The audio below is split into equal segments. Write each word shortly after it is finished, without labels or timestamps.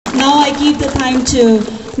Now I give the time to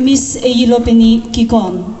Miss Eyilobeni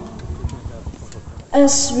Kikon.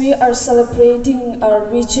 As we are celebrating our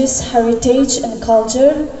richest heritage and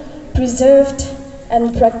culture, preserved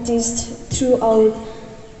and practiced throughout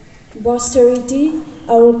posterity,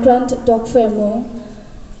 our grand Tokhu,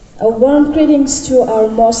 a warm greetings to our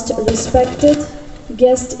most respected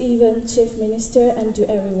guest, even Chief Minister, and to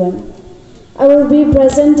everyone. I will be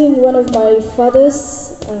presenting one of my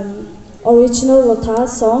father's original Lotha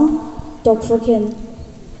song, Tokhu Khen.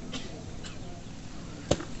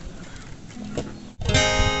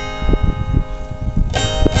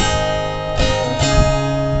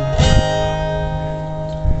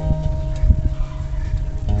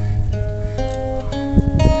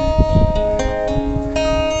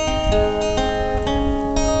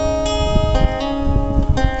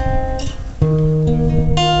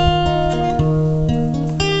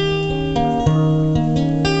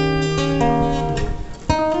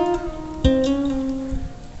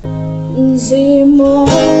 Zimo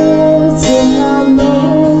zinamo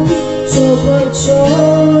chobo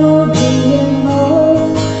chobi mo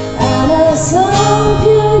anasam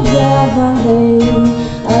pya vale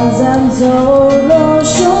azam zolo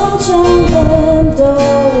shonchang do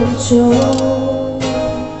cho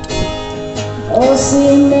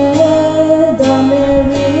osime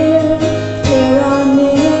dameri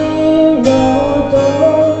kerani rodo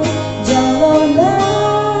jalona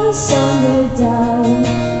samedai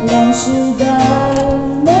Should I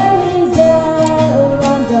marry that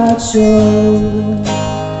around that show?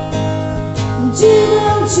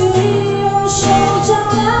 Didn't you show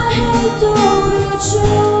Nagaheadhunter?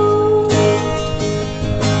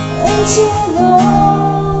 And you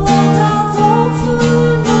know that Tokhu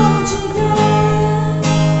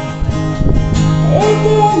it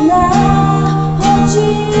did not hold you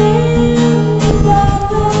in that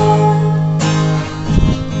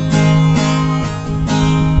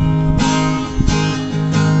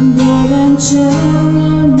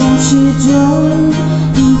멈추죠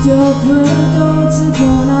이겨불도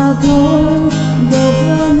뜨거나고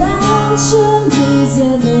너무나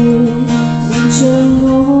준비되네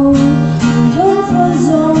인천모 여러분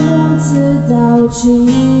知道起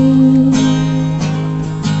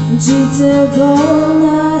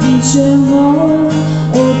지대거나 인천모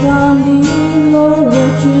오가미로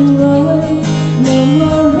working way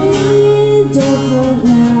memory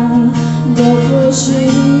더구나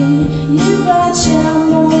더구시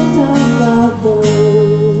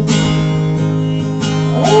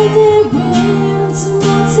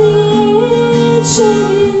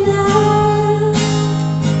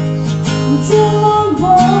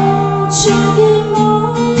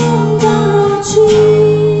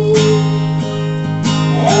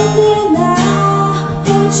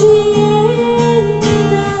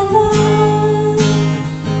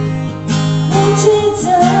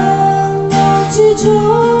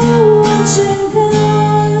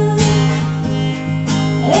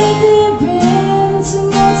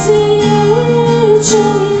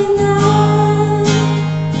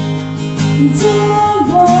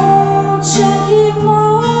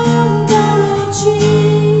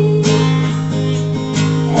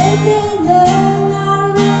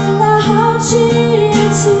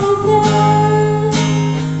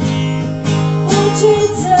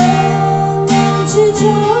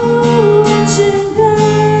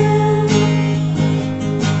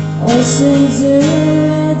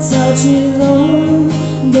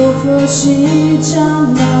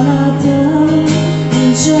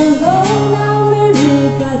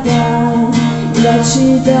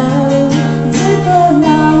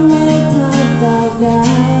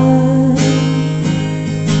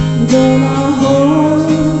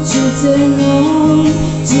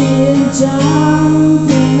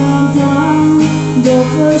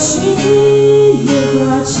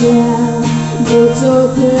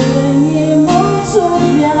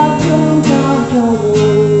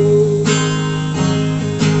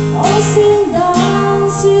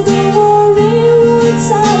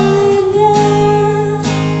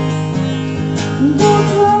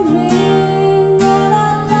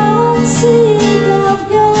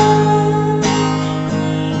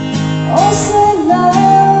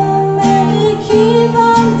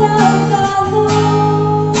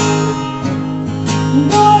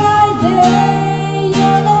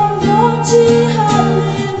She